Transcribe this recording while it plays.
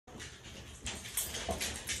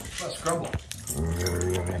Let's grumble.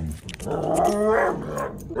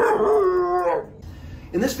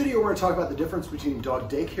 In this video, we're going to talk about the difference between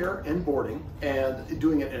dog daycare and boarding and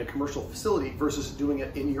doing it in a commercial facility versus doing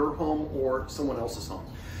it in your home or someone else's home.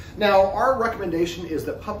 Now, our recommendation is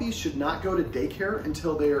that puppies should not go to daycare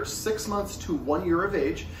until they are 6 months to 1 year of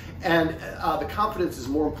age, and the confidence is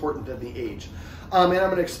more important than the age. And I'm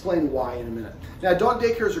going to explain why in a minute. Now, dog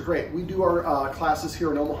daycares are great. We do our classes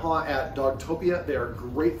here in Omaha at Dogtopia. They are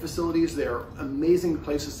great facilities. They are amazing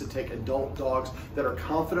places to take adult dogs that are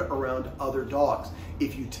confident around other dogs.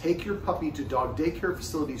 If you take your puppy to dog daycare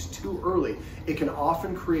facilities too early, it can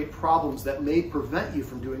often create problems that may prevent you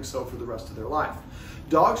from doing so for the rest of their life.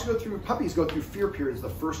 Puppies go through fear periods the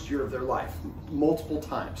first year of their life, multiple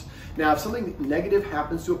times. Now, if something negative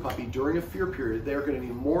happens to a puppy during a fear period, they're going to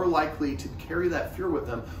be more likely to carry that fear with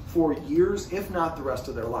them for years, if not the rest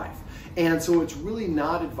of their life. And so it's really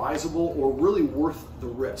not advisable or really worth the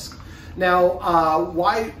risk. Now,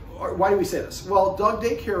 why do we say this? Well, dog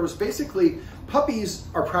daycare is basically, puppies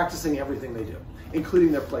are practicing everything they do,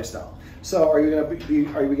 including their play style. So are we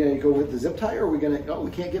going to go with the zip tie, or are we going to, oh,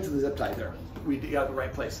 we can't get to the zip tie there. We got the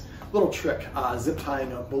right place. Little trick, zip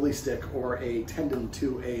tying a bully stick or a tendon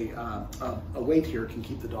to a weight here can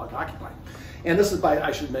keep the dog occupied. And this is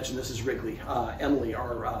I should mention, this is Wrigley. Emily,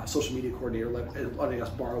 our social media coordinator, letting us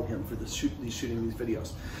borrow him for shooting these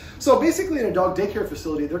videos. So basically in a dog daycare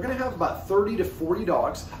facility, they're gonna have about 30 to 40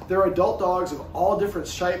 dogs. They're adult dogs of all different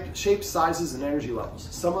shapes, sizes, and energy levels.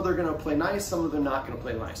 Some of them are gonna play nice, some of them not gonna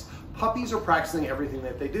play nice. Puppies are practicing everything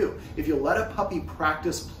that they do. If you let a puppy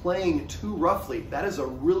practice playing too roughly, that is a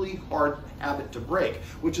really hard habit to break,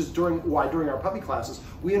 which is why during our puppy classes,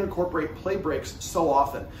 we incorporate play breaks so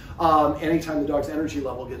often, anytime the dog's energy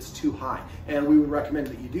level gets too high. And we would recommend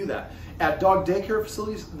that you do that. At dog daycare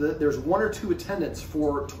facilities, there's 1 or 2 attendants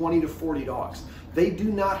for 20 to 40 dogs. They do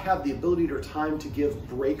not have the ability or time to give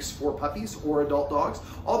breaks for puppies or adult dogs.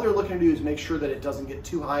 All they're looking to do is make sure that it doesn't get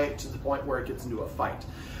too high to the point where it gets into a fight.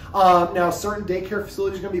 Now, certain daycare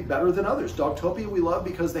facilities are going to be better than others. Dogtopia we love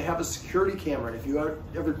because they have a security camera. And if you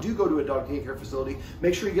ever do go to a dog daycare facility,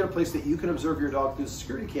 make sure you get a place that you can observe your dog through the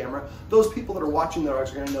security camera. Those people that are watching their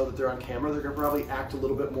dogs are going to know that they're on camera. They're going to probably act a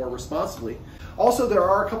little bit more responsibly. Also, there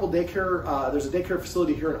are a couple daycare, there's a daycare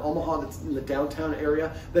facility here in Omaha that's in the downtown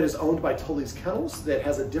area that is owned by Tully's Kennels that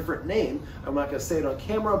has a different name. I'm not going to say it on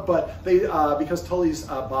camera, but they, because Tully's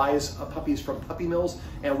buys puppies from puppy mills,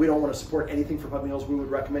 and we don't want to support anything for puppy mills, we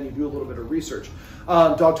would recommend you do a little bit of research.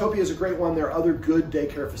 Dogtopia is a great one. There are other good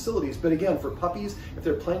daycare facilities, but again, for puppies, if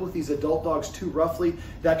they're playing with these adult dogs too roughly,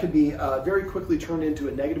 that could be very quickly turned into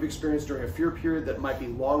a negative experience during a fear period that might be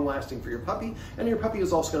long lasting for your puppy, and your puppy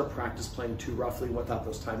is also going to practice playing too roughly without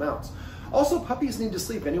those timeouts. Also, puppies need to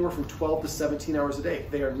sleep anywhere from 12 to 17 hours a day.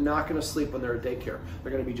 They are not going to sleep when they're at daycare.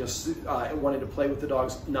 They're going to be just wanting to play with the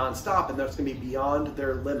dogs nonstop, and that's going to be beyond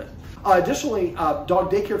their limit. Additionally, dog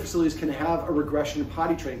daycare facilities can have a regression in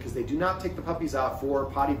potty training because they do not take the puppies out for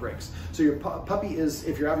potty breaks. So your puppy is,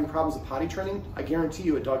 if you're having problems with potty training, I guarantee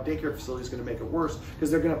you a dog daycare facility is going to make it worse because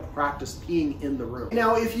they're going to practice peeing in the room.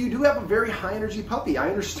 Now, if you do have a very high energy puppy, I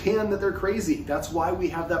understand that they're crazy. That's why we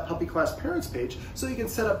have that puppy class parents page, so you can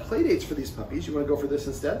set up play dates for these puppies. You want to go for this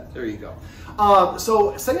instead? There you go.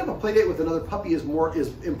 So setting up a play date with another puppy is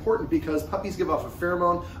important because puppies give off a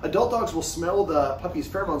pheromone. Adult dogs will smell the puppy's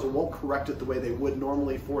pheromones and won't correct it the way they would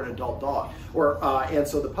normally for an adult dog. And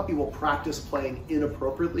so the puppy will practice playing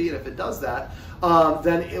inappropriately, and if it does that,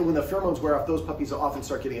 then when the pheromones wear off, those puppies will often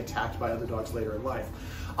start getting attacked by other dogs later in life.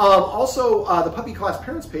 Also, the puppy class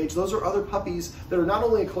parents page, those are other puppies that are not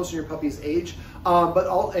only close to your puppy's age,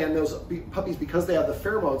 and those puppies, because they have the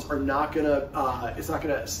pheromones, are not gonna, it's not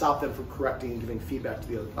gonna stop them from correcting and giving feedback to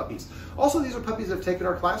the other puppies. Also, these are puppies that have taken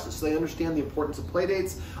our classes, so they understand the importance of play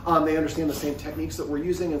dates, they understand the same techniques that we're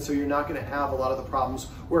using, and so you're not gonna have a lot of the problems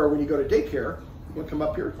where when you go to daycare, you wanna come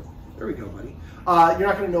up here? There we go, buddy. You're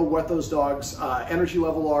not going to know what those dogs' energy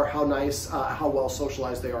level are, how nice, how well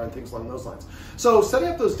socialized they are, and things along those lines. So setting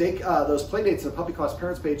up those play dates in the puppy class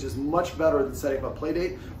parents page is much better than setting up a play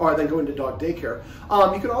date or than going to dog daycare.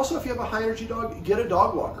 You can also, if you have a high energy dog, get a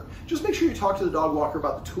dog walker. Just make sure you talk to the dog walker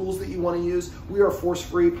about the tools that you want to use. We are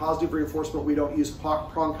force-free, positive reinforcement. We don't use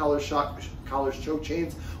prong collars, choke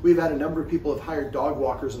chains. We've had a number of people have hired dog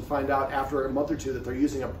walkers and find out after a month or two that they're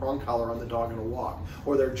using a prong collar on the dog in a walk,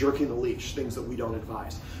 or they're jerking the leash, things that we don't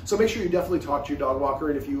advise. So make sure you definitely talk to your dog walker,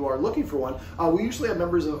 and if you are looking for one, we usually have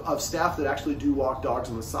members of staff that actually do walk dogs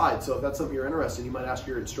on the side. So if that's something you're interested in, you might ask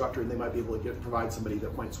your instructor, and they might be able to provide somebody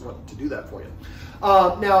that might want to do that for you.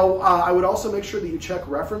 I would also make sure that you check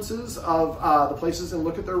references of the places and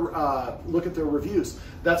look at their reviews.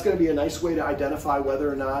 That's going to be a nice way to identify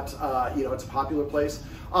whether or not it's a popular place.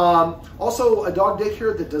 Also, a dog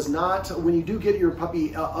daycare that does not, when you do get your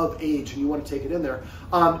puppy of age and you want to take it in there,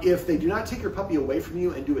 if they do not take your puppy away from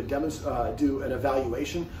you and do an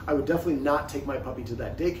evaluation, I would definitely not take my puppy to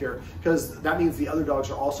that daycare, because that means the other dogs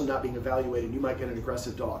are also not being evaluated. You might get an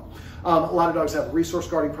aggressive dog. A lot of dogs have resource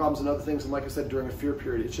guarding problems and other things, and like I said, during a fear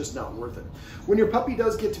period, it's just not worth it. When your puppy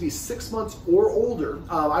does get to be 6 months or older,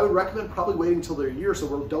 I would recommend probably waiting until they're a year so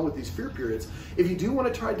we're done with these fear periods. If you do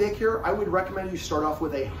want to try daycare, I would recommend you start off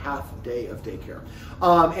with a half day of daycare.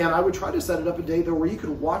 And I would try to set it up a day there where you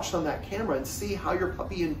can watch on that camera and see how your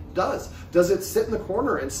puppy does. Does it sit in the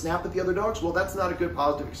corner and snap at the other dogs? Well, that's not a good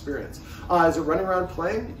positive experience. Is it running around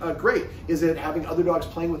playing? Great. Is it having other dogs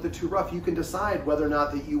playing with it too rough? You can decide whether or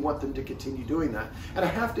not that you want them to continue doing that. And a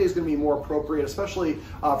half day is going to be more appropriate, especially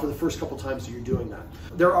for the first couple times that you're doing that.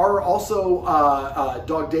 There are also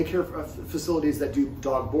dog daycare facilities that do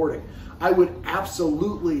dog boarding. I would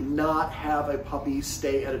absolutely not have a puppy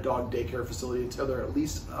stay at a dog daycare facility until they're at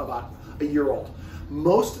least about a year old.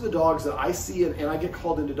 Most of the dogs that I see, and I get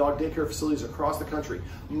called into dog daycare facilities across the country,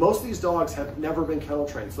 most of these dogs have never been kennel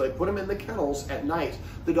trained. So they put them in the kennels at night.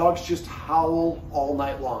 The dogs just howl all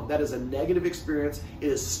night long. That is a negative experience. It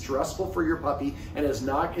is stressful for your puppy, and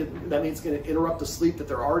that means it's going to interrupt the sleep that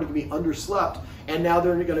they're already going to be underslept, and now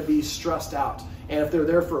they're going to be stressed out. And if they're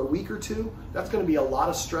there for a week or two, that's going to be a lot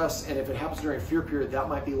of stress, and if it happens during a fear period, that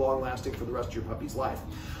might be long-lasting for the rest of your puppy's life.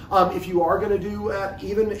 If you are going to do,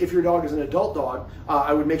 even if your dog is an adult dog,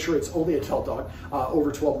 I would make sure it's only an adult dog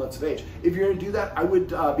over 12 months of age. If you're going to do that, I would,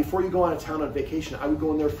 before you go out of town on vacation, I would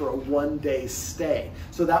go in there for a one-day stay.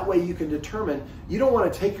 So that way you can determine, you don't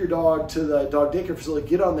want to take your dog to the dog daycare facility,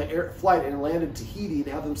 get on the flight and land in Tahiti and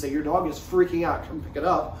have them say, your dog is freaking out, come pick it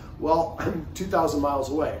up. Well, I'm 2,000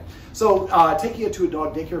 miles away. So taking it to a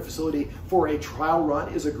dog daycare facility for a trial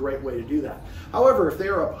run is a great way to do that. However, if they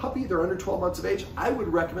are a puppy, they're under 12 months of age, I would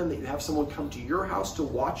recommend that you have someone come to your house to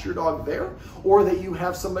watch your dog there, or that you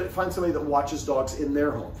have find somebody that watches dogs in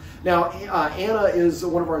their home. Now, Anna is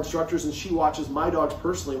one of our instructors, and she watches my dogs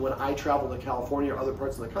personally when I travel to California or other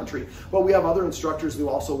parts of the country, but we have other instructors who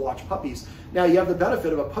also watch puppies. Now, you have the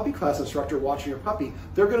benefit of a puppy class instructor watching your puppy.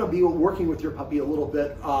 They're going to be working with your puppy a little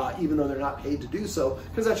bit, even though they're not paid to do so,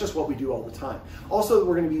 because that's just what we do all the time. Also,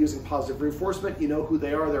 we're going to be using positive reinforcement. You know who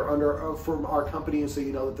they are. They're from our company, and so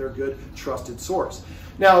you know that they're a good, trusted source.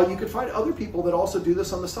 Now, you can find other people that also do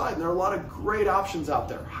this on the side, and there are a lot of great options out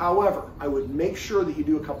there. However, I would make sure that you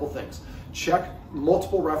do a couple things. Check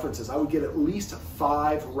multiple references. I would get at least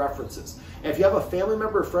 5 references. And if you have a family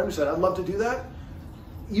member or friend who said, I'd love to do that,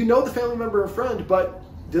 you know the family member or friend, but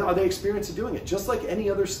are they experienced in doing it? Just like any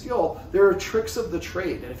other skill, there are tricks of the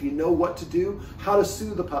trade. And if you know what to do, how to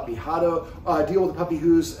soothe the puppy, how to deal with a puppy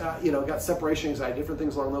who's got separation anxiety, different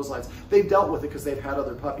things along those lines, they've dealt with it because they've had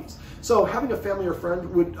other puppies. So having a family or friend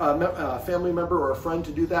family member or a friend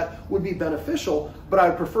to do that would be beneficial, but I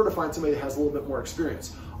would prefer to find somebody that has a little bit more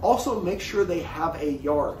experience. Also, make sure they have a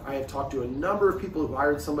yard. I have talked to a number of people who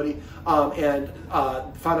hired somebody and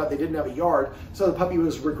found out they didn't have a yard, so the puppy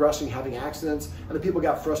was regressing, having accidents, and the people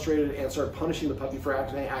got frustrated and started punishing the puppy for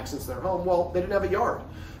accidents in their home. Well, they didn't have a yard.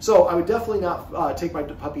 So I would definitely not take my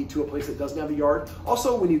puppy to a place that doesn't have a yard.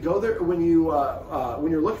 Also, when you go there, when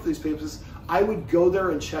you're looking for these places, I would go there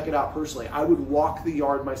and check it out personally. I would walk the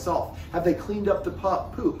yard myself. Have they cleaned up the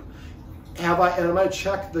poop? And I'm going to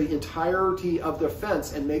check the entirety of the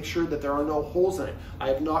fence and make sure that there are no holes in it. I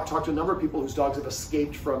have not talked to a number of people whose dogs have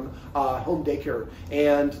escaped from home daycare,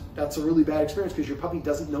 and that's a really bad experience because your puppy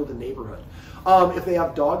doesn't know the neighborhood. If they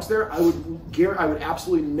have dogs there, I would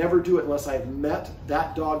absolutely never do it unless I've met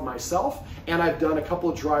that dog myself and I've done a couple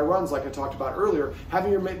of dry runs like I talked about earlier.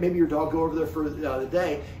 Having maybe your dog go over there for the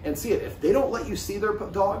day and see it. If they don't let you see their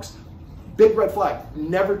dogs, big red flag.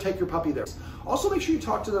 Never take your puppy there. Also, make sure you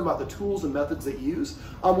talk to them about the tools and methods they use.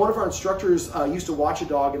 One of our instructors used to watch a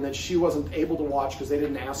dog, and then she wasn't able to watch because they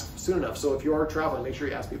didn't ask soon enough. So if you are traveling, make sure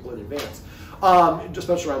you ask people in advance.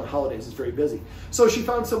 Especially around the holidays, it's very busy. So she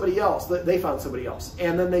found somebody else, they found somebody else,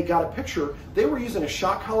 and then they got a picture. They were using a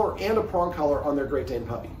shock collar and a prong collar on their Great Dane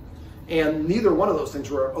puppy. And neither one of those things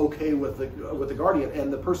were okay with the guardian,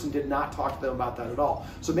 and the person did not talk to them about that at all.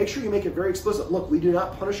 So make sure you make it very explicit. Look, we do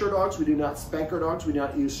not punish our dogs, we do not spank our dogs, we do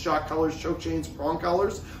not use shock collars, choke chains, prong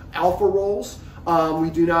collars, alpha rolls. We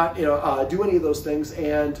do not do any of those things,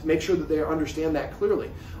 and make sure that they understand that clearly.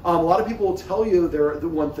 A lot of people will tell you they're the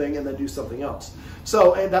one thing and then do something else.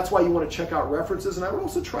 So, and that's why you want to check out references. And I would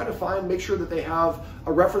also try to make sure that they have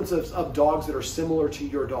a reference of dogs that are similar to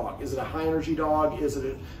your dog. Is it a high energy dog? Is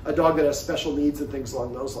it a dog that has special needs and things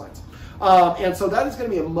along those lines? And so that is going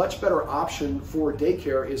to be a much better option for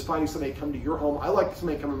daycare, is finding somebody to come to your home. I like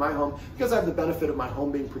somebody to come to my home because I have the benefit of my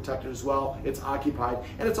home being protected as well. It's occupied,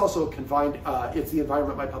 and it's also a confined, it's the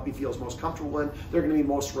environment my puppy feels most comfortable in. They're going to be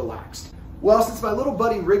most relaxed. Well, since my little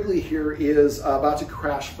buddy Wrigley here is about to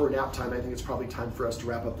crash for nap time, I think it's probably time for us to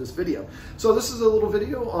wrap up this video. So this is a little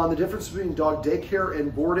video on the difference between dog daycare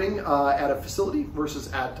and boarding at a facility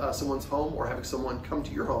versus at someone's home, or having someone come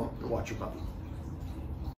to your home and watch your puppy.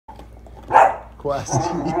 Quest,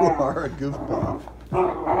 you are a goofball.